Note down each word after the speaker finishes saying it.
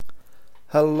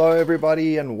Hello,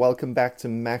 everybody, and welcome back to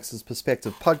Max's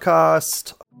Perspective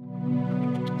podcast.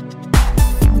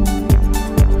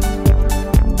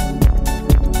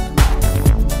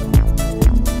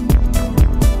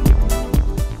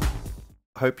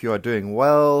 Hope you are doing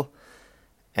well.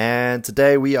 And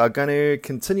today we are going to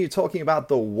continue talking about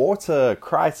the water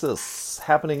crisis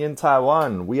happening in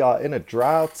Taiwan. We are in a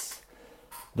drought.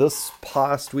 This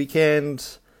past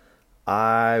weekend,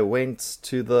 I went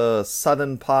to the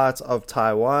southern part of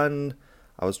Taiwan.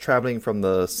 I was traveling from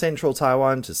the central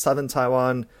Taiwan to southern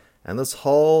Taiwan, and this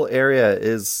whole area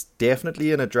is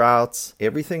definitely in a drought.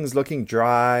 Everything's looking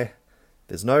dry.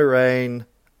 There's no rain,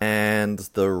 and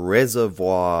the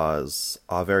reservoirs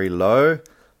are very low,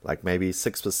 like maybe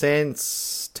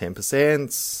 6%,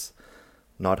 10%,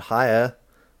 not higher.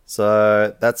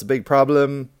 So that's a big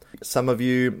problem. Some of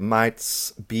you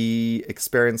might be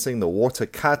experiencing the water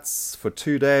cuts for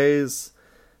 2 days.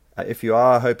 If you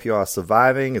are, I hope you are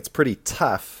surviving. It's pretty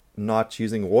tough not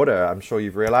using water, I'm sure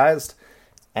you've realized.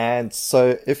 And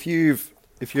so if you're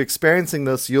experiencing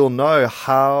this, you'll know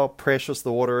how precious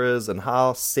the water is and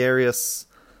how serious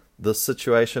the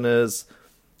situation is.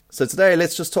 So today,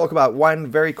 let's just talk about one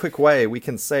very quick way we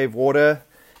can save water.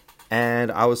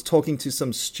 And I was talking to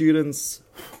some students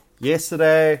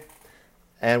yesterday,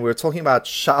 and we were talking about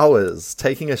showers,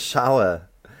 taking a shower.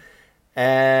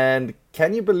 And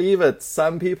can you believe it?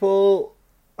 Some people,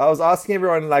 I was asking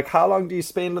everyone, like, how long do you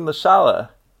spend in the shower?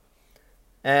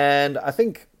 And I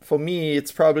think for me,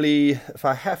 it's probably, if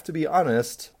I have to be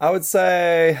honest, I would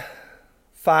say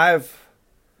 5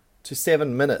 to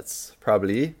 7 minutes,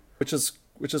 probably, which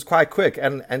is quite quick.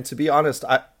 And to be honest,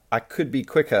 I could be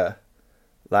quicker.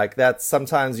 Like that,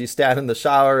 sometimes you stand in the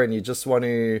shower and you just want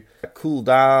to cool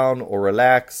down or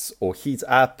relax or heat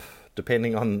up,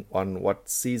 depending on what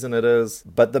season it is.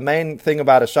 But the main thing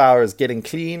about a shower is getting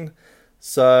clean.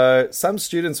 So some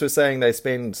students were saying they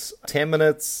spend 10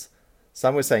 minutes.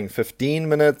 Some were saying 15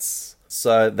 minutes.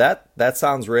 So that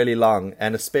sounds really long.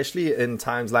 And especially in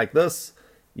times like this,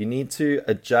 you need to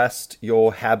adjust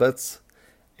your habits.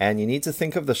 And you need to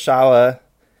think of the shower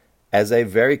as a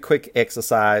very quick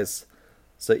exercise.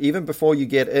 So even before you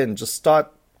get in, just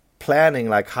start planning,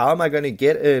 like, how am I going to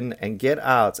get in and get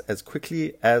out as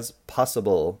quickly as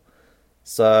possible?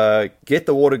 So get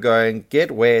the water going,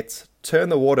 get wet, turn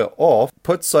the water off,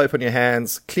 put soap on your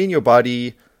hands, clean your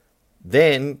body,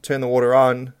 then turn the water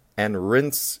on and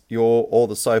rinse all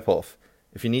the soap off.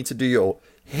 If you need to do your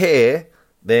hair,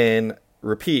 then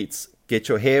repeat. Get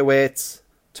your hair wet,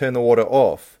 turn the water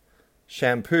off.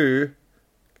 Shampoo,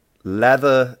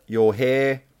 lather your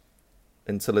hair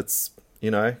until it's,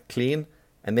 clean,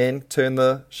 and then turn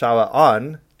the shower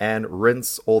on and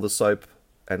rinse all the soap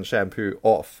and shampoo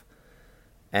off.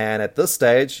 And at this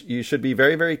stage, you should be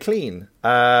very, very clean.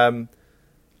 I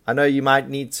know you might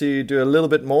need to do a little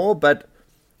bit more, but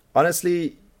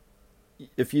honestly,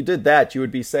 if you did that, you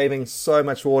would be saving so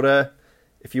much water.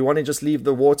 If you want to just leave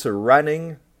the water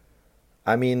running,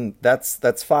 I mean,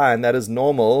 that's fine. That is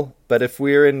normal. But if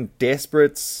we're in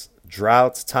desperate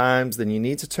drought times, then you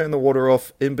need to turn the water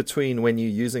off in between when you're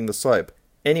using the soap.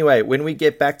 Anyway, when we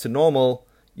get back to normal,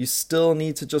 you still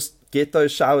need to just get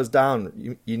those showers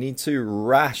down. You need to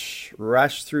rush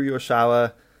through your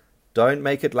shower. Don't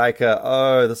make it like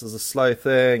this is a slow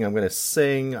thing. I'm going to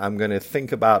sing. I'm going to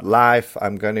think about life.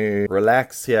 I'm going to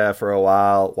relax here for a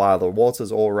while the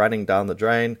water's all running down the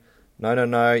drain.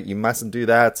 No, you mustn't do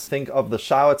that. Think of the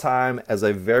shower time as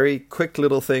a very quick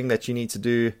little thing that you need to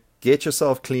do. Get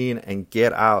yourself clean and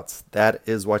get out. That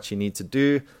is what you need to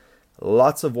do.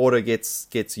 Lots of water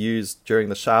gets used during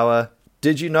the shower.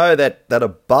 Did you know that a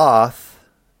bath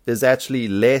is actually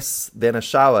less than a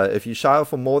shower? If you shower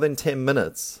for more than 10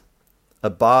 minutes, a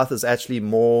bath is actually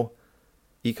more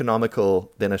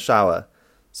economical than a shower.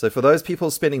 So for those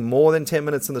people spending more than 10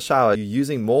 minutes in the shower, you're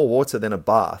using more water than a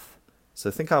bath.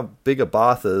 So think how big a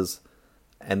bath is,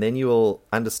 and then you will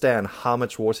understand how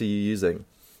much water you're using.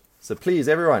 So please,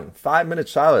 everyone, 5-minute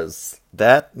showers.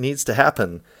 That needs to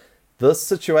happen. This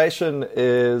situation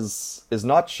is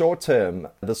not short term.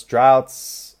 This drought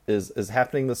is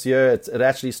happening this year. It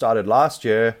actually started last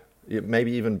year,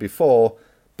 maybe even before,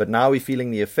 but now we're feeling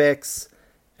the effects.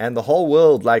 And the whole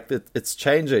world, it's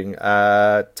changing.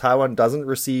 Taiwan doesn't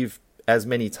receive as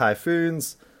many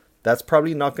typhoons. That's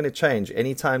probably not going to change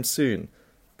anytime soon.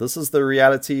 This is the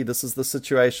reality. This is the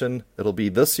situation. It'll be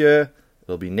this year.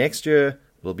 It'll be next year.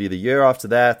 It'll be the year after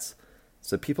that.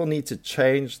 So people need to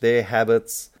change their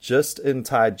habits. Just in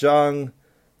Taichung,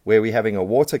 where we're having a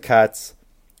water cut,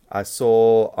 I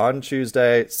saw on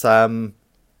Tuesday some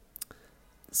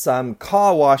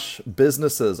car wash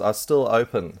businesses are still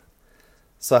open.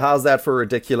 So how's that for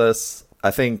ridiculous?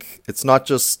 I think it's not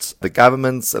just the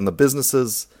governments and the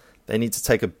businesses. They need to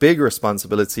take a big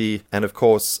responsibility. And of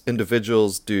course,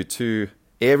 individuals do too.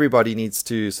 Everybody needs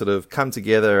to sort of come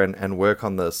together and work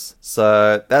on this.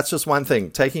 So that's just one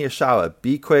thing. Taking a shower.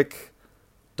 Be quick.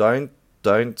 Don't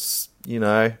be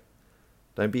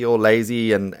all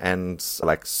lazy and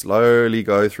like slowly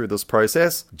go through this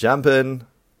process. Jump in,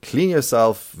 clean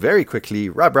yourself very quickly,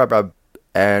 rub,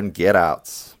 and get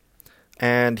out.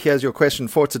 And here's your question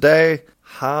for today.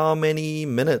 How many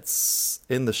minutes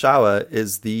in the shower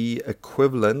is the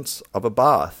equivalent of a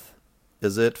bath?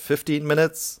 Is it 15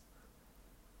 minutes?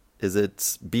 Is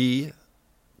it B,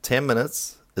 10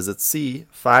 minutes? Is it C,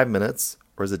 5 minutes?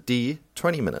 Or is it D,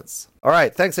 20 minutes? All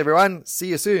right, thanks everyone. See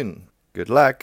you soon. Good luck.